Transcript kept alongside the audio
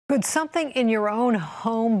Could something in your own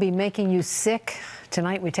home be making you sick?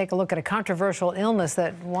 Tonight we take a look at a controversial illness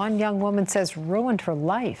that one young woman says ruined her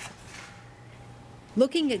life.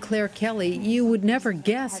 Looking at Claire Kelly, you would never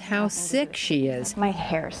guess how sick she is. My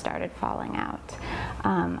hair started falling out.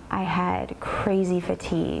 I had crazy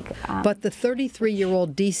fatigue. But the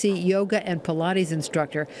 33-year-old DC yoga and Pilates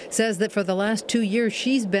instructor says that for the last 2 years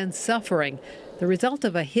she's been suffering, the result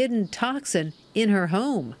of a hidden toxin in her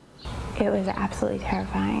home. It was absolutely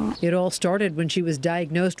terrifying. It all started when she was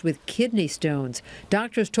diagnosed with kidney stones.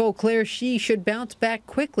 Doctors told Claire she should bounce back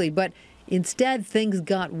quickly, but instead things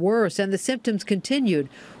got worse and the symptoms continued.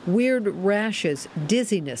 Weird rashes,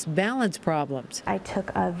 dizziness, balance problems. I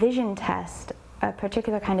took a vision test, a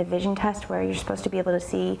particular kind of vision test where you're supposed to be able to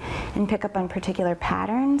see and pick up on particular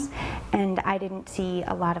patterns, and I didn't see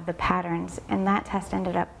a lot of the patterns, and that test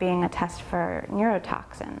ended up being a test for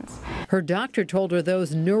neurotoxins. Her doctor told her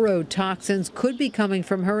those neurotoxins could be coming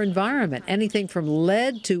from her environment, anything from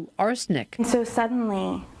lead to arsenic. And so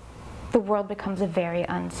suddenly the world becomes a very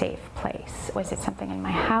unsafe place. Was it something in my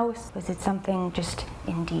house? Was it something just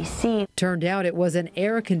in DC? Turned out it was an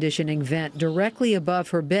air conditioning vent directly above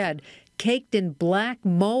her bed, caked in black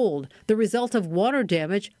mold, the result of water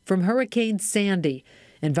damage from Hurricane Sandy.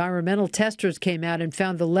 Environmental testers came out and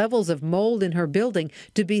found the levels of mold in her building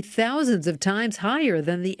to be thousands of times higher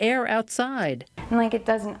than the air outside. And it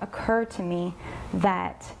doesn't occur to me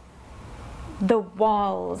that the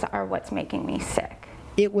walls are what's making me sick.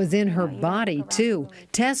 It was in her body, too.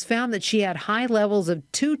 Tests found that she had high levels of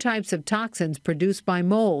 2 types of toxins produced by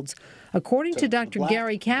molds. According to Dr.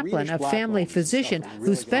 Gary Kaplan, a family physician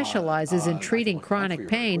who specializes in treating chronic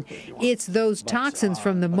pain, it's those toxins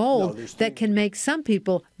from the mold that can make some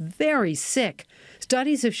people very sick.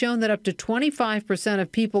 Studies have shown that up to 25%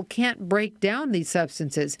 of people can't break down these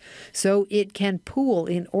substances, so it can pool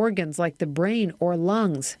in organs like the brain or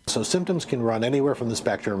lungs. So symptoms can run anywhere from the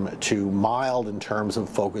spectrum to mild in terms of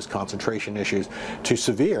focus concentration issues to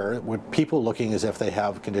severe with people looking as if they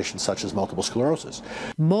have conditions such as multiple sclerosis.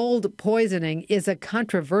 Mold poisoning is a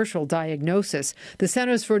controversial diagnosis. The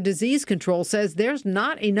Centers for Disease Control says there's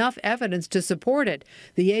not enough evidence to support it.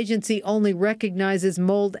 The agency only recognizes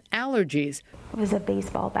mold allergies. It was a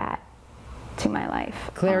baseball bat to my life.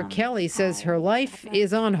 Claire Kelly says her life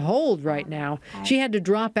is on hold right now. She had to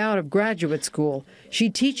drop out of graduate school. She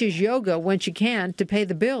teaches yoga when she can to pay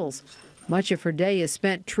the bills. Much of her day is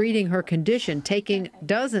spent treating her condition, taking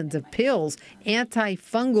dozens of pills,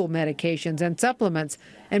 antifungal medications and supplements,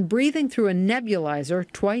 and breathing through a nebulizer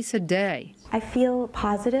twice a day. I feel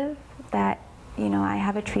positive that I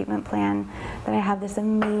have a treatment plan, that I have this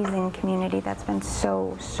amazing community that's been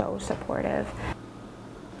so supportive.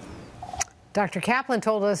 Dr. Kaplan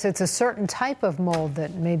told us it's a certain type of mold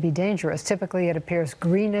that may be dangerous. Typically, it appears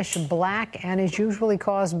greenish black and is usually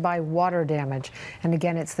caused by water damage. And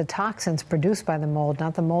again, it's the toxins produced by the mold,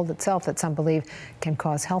 not the mold itself, that some believe can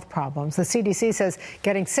cause health problems. The CDC says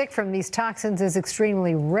getting sick from these toxins is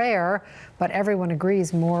extremely rare, but everyone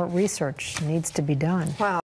agrees more research needs to be done. Wow.